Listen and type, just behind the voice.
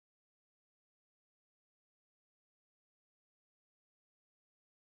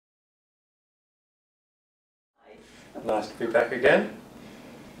Nice to be back again.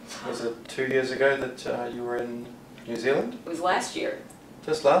 Was it 2 years ago that you were in New Zealand? It was last year.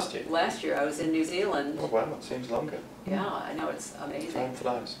 Just last year? Last year I was in New Zealand. Oh wow, it seems longer. Yeah, I know, it's amazing. Time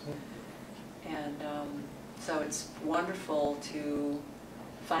flies. And so it's wonderful to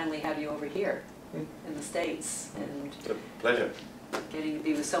finally have you over here in the States. And it's a pleasure. Getting to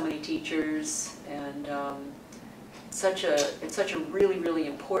be with so many teachers, and it's such a really, really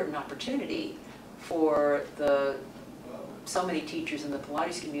important opportunity for so many teachers in the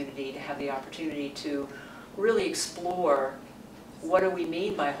Pilates community to have the opportunity to really explore what do we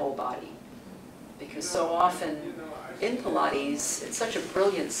mean by whole body. Because so often in Pilates, it's such a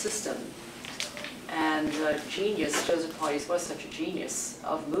brilliant system, and Joseph Pilates was such a genius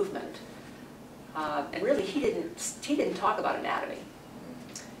of movement. And really, he didn't talk about anatomy.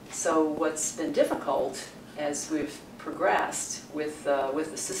 So what's been difficult as we've progressed with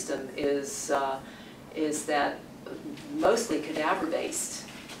the system is that mostly cadaver-based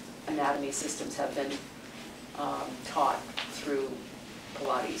anatomy systems have been taught through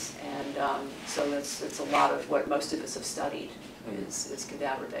Pilates, and so it's a lot of what most of us have studied is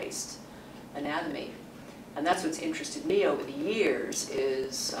cadaver-based anatomy. And that's what's interested me over the years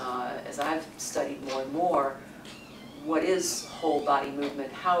is, as I've studied more and more, what is whole body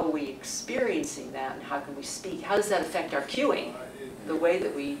movement? How are we experiencing that, and how can we speak? How does that affect our cueing, the way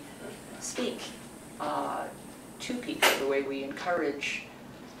that we speak to people, the way we encourage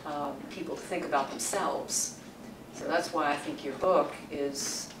people to think about themselves? So that's why I think your book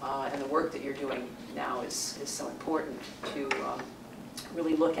is, and the work that you're doing now is so important to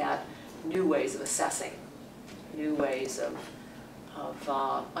really look at new ways of assessing, new ways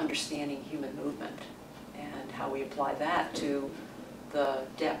of understanding human movement, and how we apply that to the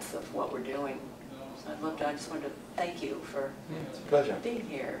depth of what we're doing. So I just wanted to thank you for it's a pleasure being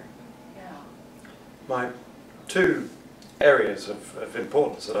here. Yeah. My two areas of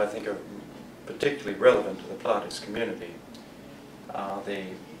importance that I think are particularly relevant to the Pilates community are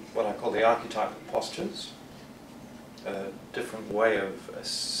what I call the archetypal postures, a different way of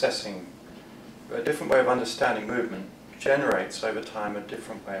assessing, a different way of understanding movement generates over time a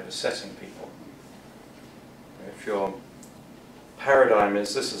different way of assessing people. If your paradigm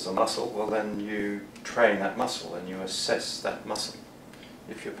is this is a muscle, well then you train that muscle and you assess that muscle.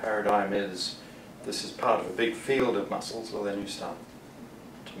 If your paradigm is this is part of a big field of muscles, well then you start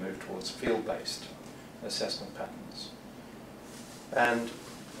to move towards field-based assessment patterns. And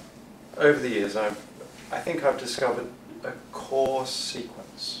over the years I think I've discovered a core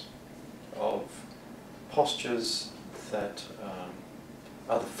sequence of postures that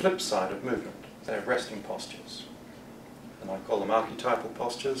are the flip side of movement. They're resting postures. And I call them archetypal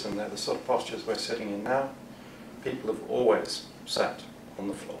postures, and they're the sort of postures we're sitting in now. People have always sat on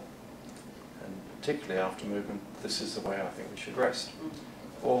the floor. And particularly after movement, this is the way I think we should rest.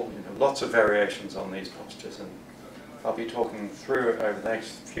 Lots of variations on these postures, and I'll be talking through over the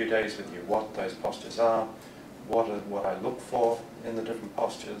next few days with you what those postures are, what I look for in the different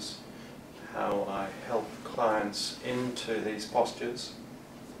postures, how I help clients into these postures,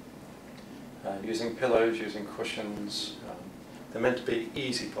 using pillows, using cushions. They're meant to be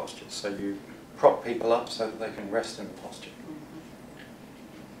easy postures, so you prop people up so that they can rest in the posture.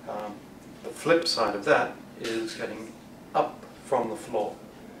 The flip side of that is getting up from the floor.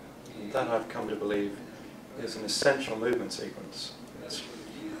 And that I've come to believe is an essential movement sequence. It's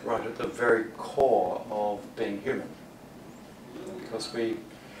right at the very core of being human. Because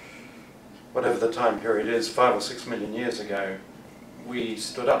whatever the time period is, 5 or 6 million years ago, we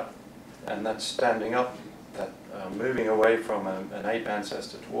stood up. And that standing up, that moving away from an ape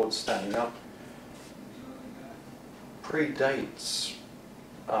ancestor towards standing up, predates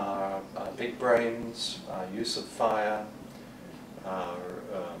our big brains, our use of fire,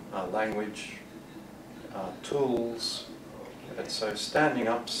 our language, our tools. And so standing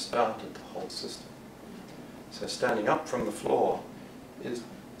up started the whole system. So standing up from the floor is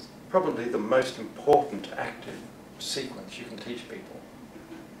probably the most important active sequence you can teach people.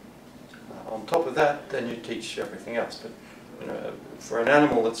 On top of that, then you teach everything else. But for an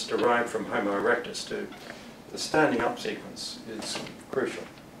animal that's derived from Homo erectus, the standing up sequence is crucial.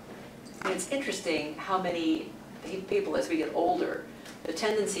 It's interesting how many people, as we get older, the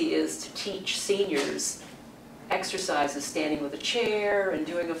tendency is to teach seniors exercises standing with a chair and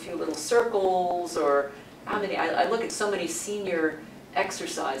doing a few little circles, or I look at so many senior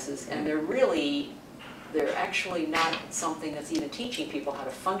exercises, and they're actually not something that's even teaching people how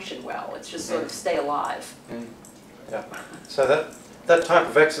to function well. It's just sort of stay alive. Yeah. So that type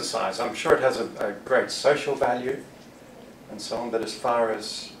of exercise, I'm sure it has a great social value and so on, but as far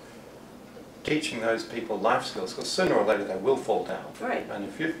as teaching those people life skills, because sooner or later they will fall down. Right. And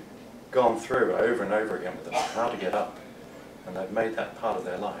if you've gone through over and over again with them how to get up, and they've made that part of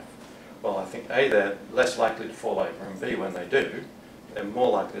their life, well, I think A, they're less likely to fall over, and B, when they do, they're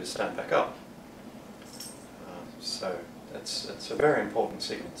more likely to stand back up. So it's a very important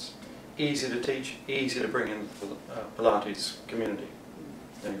sequence. Easy to teach, easy to bring in the Pilates community.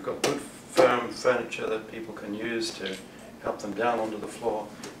 And you've got good firm furniture that people can use to help them down onto the floor.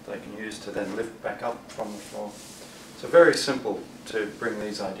 They can use to then lift back up from the floor. So very simple to bring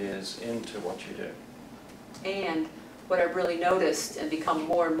these ideas into what you do. And what I've really noticed and become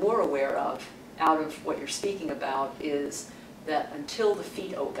more and more aware of out of what you're speaking about is that until the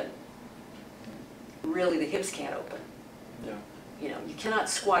feet open, really the hips can't open. Yeah. You know, you cannot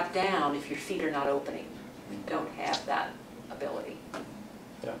squat down if your feet are not opening. You don't have that ability.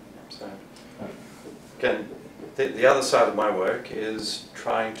 Yeah. So again, the other side of my work is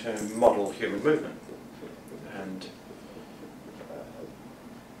trying to model human movement, and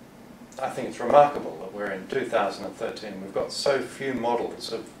I think it's remarkable that we're in 2013. We've got so few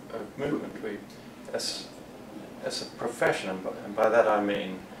models of movement. We, as a profession, and by that I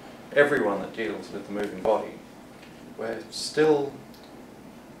mean everyone that deals with the moving body, we're still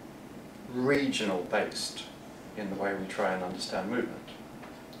regional based in the way we try and understand movement.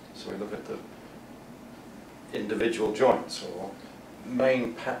 So we look at the individual joints or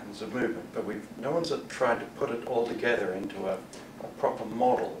main patterns of movement, but no one's tried to put it all together into a proper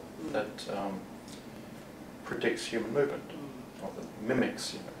model that predicts human movement, or that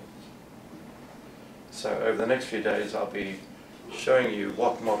mimics, you know. So over the next few days I'll be showing you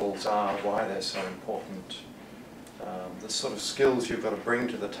what models are, why they're so important, the sort of skills you've got to bring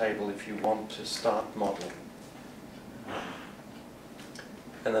to the table if you want to start modeling.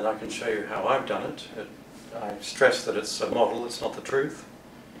 And then I can show you how I've done it. I stress that it's a model, it's not the truth.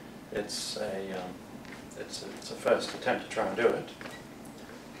 It's a first attempt to try and do it.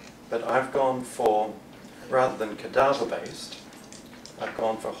 But I've gone for, rather than cadaver-based, I've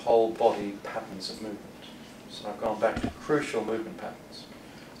gone for whole body patterns of movement. So I've gone back to crucial movement patterns.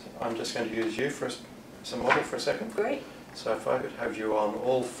 So I'm just going to use you as a model for a second. Great. So if I could have you on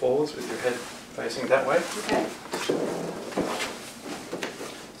all fours with your head facing that way. Okay.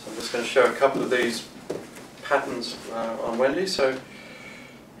 So I'm just going to show a couple of these patterns on Wendy. So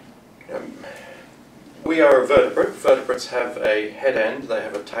we are a vertebrate. Vertebrates have a head end, they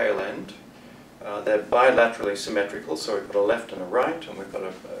have a tail end. They're bilaterally symmetrical, so we've got a left and a right, and we've got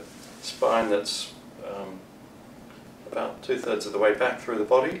a spine that's about 2/3 of the way back through the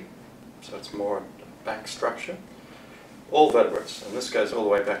body, so it's more a back structure. All vertebrates, and this goes all the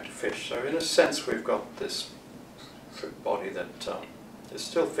way back to fish. So in a sense we've got this body that is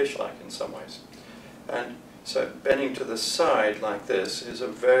still fish-like in some ways. And so bending to the side like this is a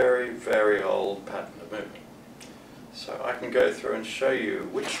very, very old pattern of movement. So I can go through and show you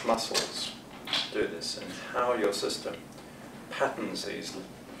which muscles do this and how your system patterns these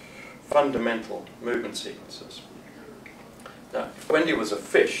fundamental movement sequences. Now, if Wendy was a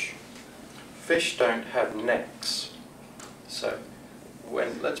fish, fish don't have necks. So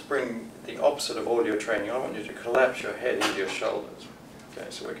let's bring the opposite of all your training. I want you to collapse your head into your shoulders. Okay,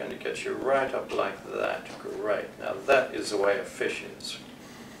 so we're going to get you right up like that. Great. Now that is the way a fish is.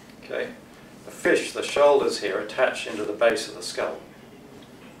 Okay, a fish, the shoulders here attach into the base of the skull.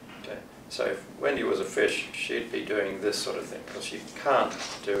 Okay, so if Wendy was a fish, she'd be doing this sort of thing because she can't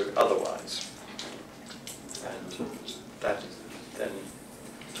do otherwise. And that then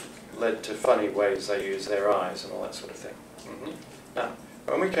led to funny ways they use their eyes and all that sort of thing. Now,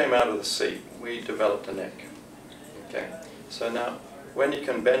 when we came out of the sea, we developed a neck. Okay, so now Wendy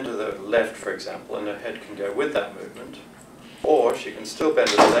can bend to the left, for example, and her head can go with that movement, or she can still bend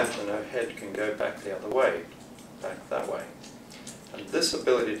to the left and her head can go back the other way, back that way. And this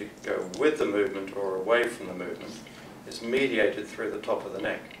ability to go with the movement or away from the movement is mediated through the top of the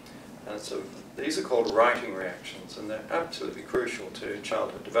neck. And so these are called writing reactions, and they're absolutely crucial to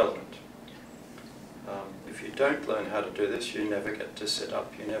childhood development. If you don't learn how to do this, you never get to sit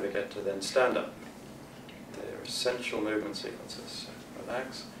up, you never get to then stand up. They're essential movement sequences. So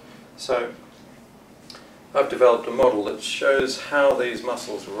relax. So I've developed a model that shows how these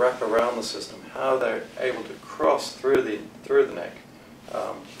muscles wrap around the system, how they're able to cross through the neck,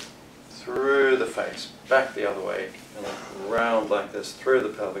 through the face, back the other way, and round like this through the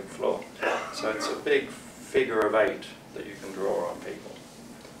pelvic floor. So it's a big figure of 8 that you can draw on people.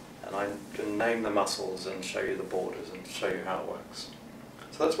 And I can name the muscles and show you the borders and show you how it works.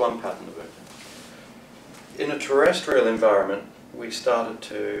 So that's one pattern of movement. In a terrestrial environment, we started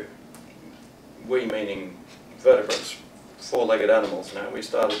to, we meaning vertebrates, four-legged animals now, we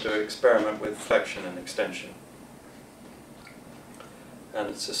started to experiment with flexion and extension. And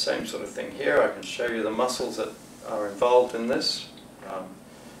it's the same sort of thing here. I can show you the muscles that are involved in this,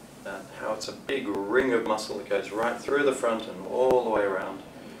 and how it's a big ring of muscle that goes right through the front and all the way around.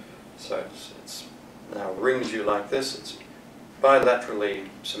 So it's now rings you like this. It's bilaterally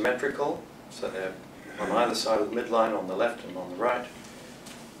symmetrical, so they're on either side of the midline, on the left and on the right.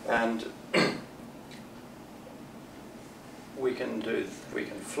 And we can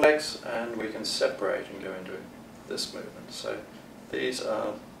flex and we can separate and go into this movement. So these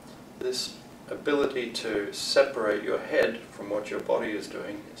are this ability to separate your head from what your body is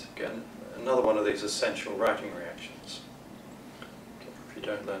doing is again another one of these essential writing reactions. If you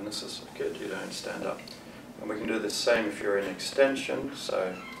don't learn this as a kid, you don't stand up. And we can do the same if you're in extension,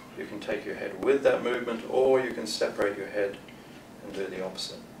 so you can take your head with that movement, or you can separate your head and do the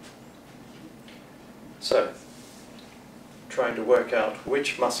opposite. So, trying to work out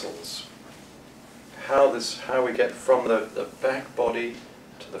which muscles, how we get from the back body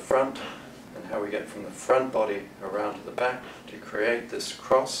to the front, and how we get from the front body around to the back to create this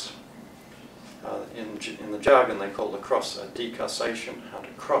cross. In the jargon they call the cross a decussation, how to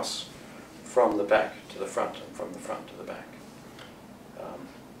cross from the back to the front and from the front to the back.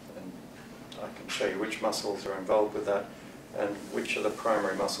 And I can show you which muscles are involved with that and which are the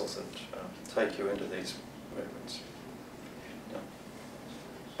primary muscles that take you into these movements. Now,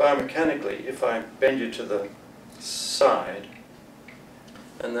 biomechanically, if I bend you to the side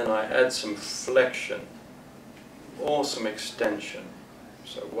and then I add some flexion or some extension,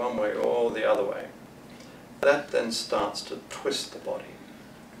 so one way or the other way, that then starts to twist the body.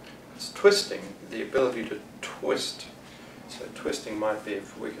 It's twisting, the ability to twist. So twisting might be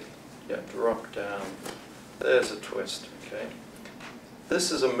if we could drop down. There's a twist, okay?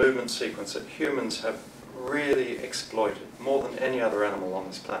 This is a movement sequence that humans have really exploited more than any other animal on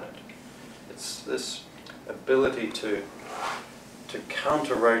this planet. It's this ability to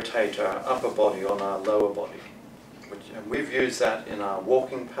counter-rotate our upper body on our lower body. And we've used that in our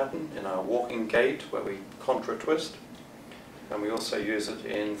walking pattern, in our walking gait, where we contra-twist. And we also use it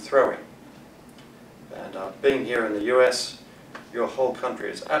in throwing. And being here in the US, your whole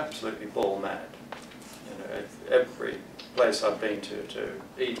country is absolutely ball mad. You know, every place I've been to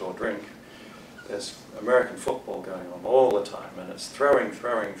eat or drink, there's American football going on all the time, and it's throwing,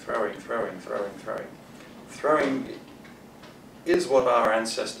 throwing, throwing, throwing, throwing, throwing. Throwing is what our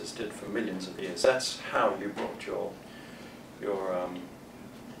ancestors did for millions of years. That's how you brought your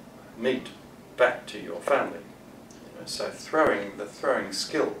meat back to your family. So the throwing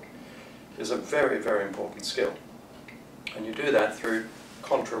skill is a very, very important skill. And you do that through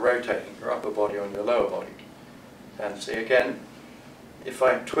contra-rotating your upper body on your lower body. And see again, if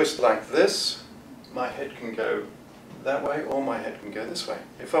I twist like this, my head can go that way or my head can go this way.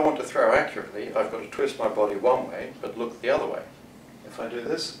 If I want to throw accurately, I've got to twist my body one way but look the other way. If I do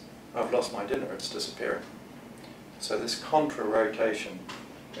this, I've lost my dinner, it's disappearing. So this contra-rotation,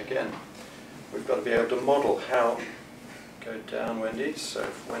 again, we've got to be able to model how. Go down, Wendy. So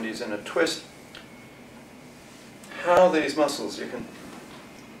if Wendy's in a twist, how these muscles you can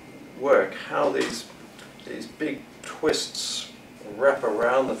work, how these big twists wrap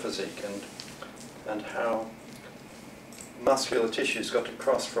around the physique, and how muscular tissue's got to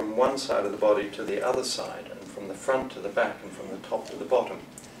cross from one side of the body to the other side, and from the front to the back, and from the top to the bottom.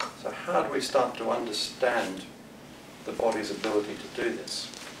 So how do we start to understand the body's ability to do this?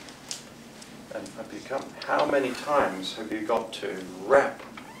 And how many times have you got to wrap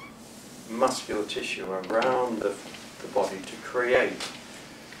muscular tissue around the body to create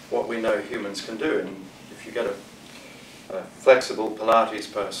what we know humans can do? And if you get a flexible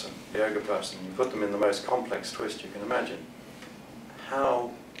Pilates person, yoga person, you put them in the most complex twist you can imagine, how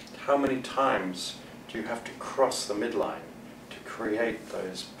many times do you have to cross the midline to create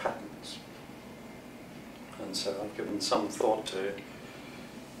those patterns? And so I've given some thought to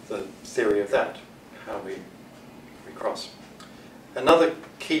the theory of that, how we cross. Another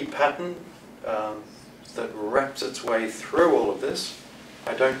key pattern that wraps its way through all of this,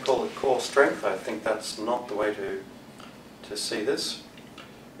 I don't call it core strength, I think that's not the way to see this,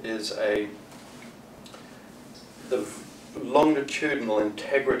 is the longitudinal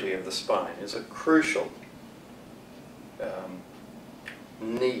integrity of the spine is a crucial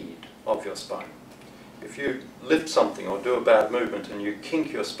need of your spine. If you lift something or do a bad movement and you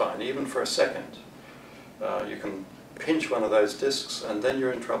kink your spine, even for a second, you can pinch one of those discs and then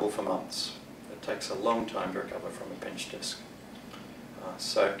you're in trouble for months. It takes a long time to recover from a pinched disc.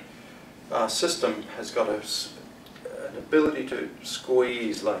 So our system has got an ability to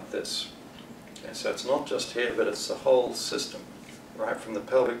squeeze like this. Okay, so it's not just here, but it's the whole system, right from the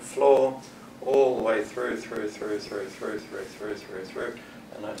pelvic floor all the way through,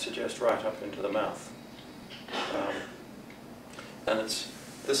 and I'd suggest right up into the mouth. And it's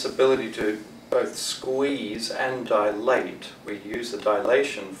this ability to both squeeze and dilate. We use the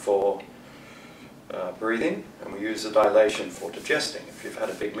dilation for breathing, and we use the dilation for digesting. If you've had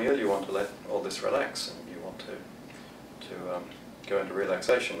a big meal, you want to let all this relax, and you want to go into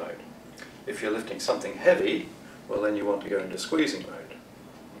relaxation mode. If you're lifting something heavy, well then you want to go into squeezing mode,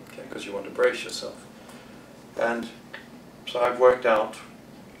 okay, because you want to brace yourself. And so I've worked out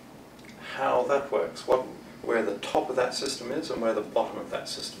how that works, where the top of that system is and where the bottom of that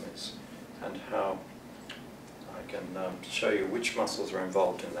system is, and how I can show you which muscles are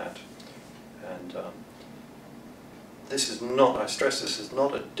involved in that. And this is not, I stress, this is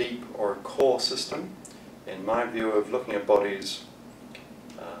not a deep or a core system. In my view of looking at bodies,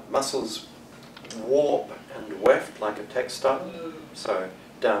 muscles warp and weft like a textile. So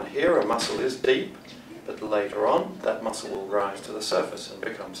down here a muscle is deep, but later on that muscle will rise to the surface and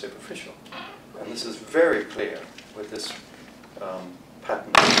become superficial. And this is very clear with this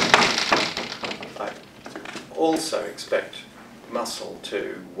pattern. I also expect muscle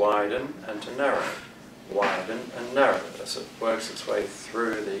to widen and to narrow, widen and narrow as it works its way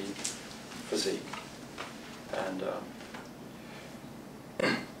through the physique. And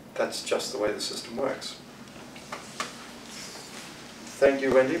that's just the way the system works. Thank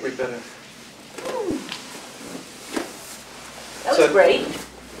you, Wendy. We better... That was great.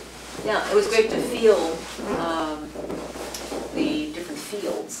 Yeah, it was great to feel the different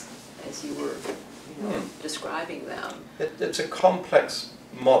fields as you were describing them. It's a complex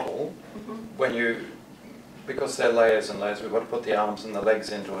model when you, because they're layers and layers, we've got to put the arms and the legs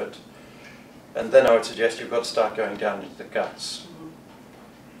into it. And then I would suggest you've got to start going down into the guts.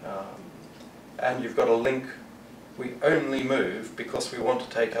 And you've got to link, we only move because we want to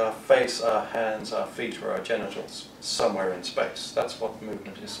take our face, our hands, our feet or our genitals somewhere in space. That's what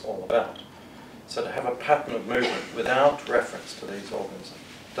movement is all about. So to have a pattern of movement without reference to these organs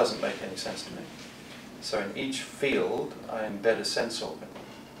doesn't make any sense to me. So in each field I embed a sense organ.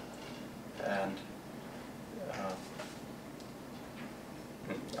 And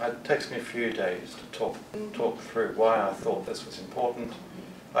it takes me a few days to talk through why I thought this was important.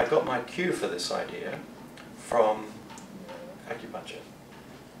 I got my cue for this idea from acupuncture.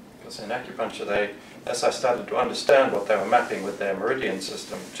 Because in acupuncture, as I started to understand what they were mapping with their Meridian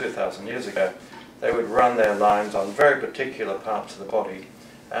system 2,000 years ago, they would run their lines on very particular parts of the body,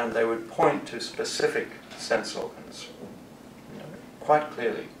 and they would point to specific sense organs, quite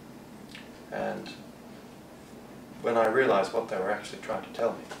clearly. And when I realized what they were actually trying to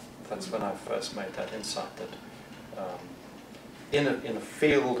tell me, that's when I first made that insight that in a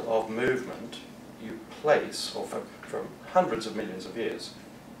field of movement, you place, or for hundreds of millions of years,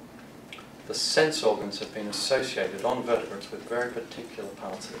 the sense organs have been associated on vertebrates with very particular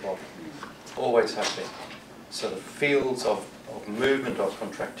parts of the body. Always have been. So the fields of movement, of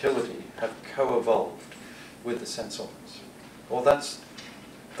contractility, have co-evolved with the sense organs. Well, that's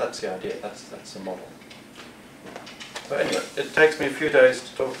the idea, that's the model. But anyway, it takes me a few days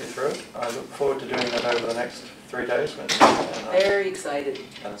to talk you through it. I look forward to doing that over the next 3 days. Very excited.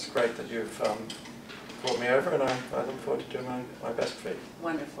 And it's great that you've brought me over, and I look forward to doing my best for you.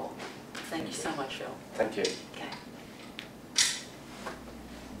 Wonderful. Thank you so much, Phil. Thank you.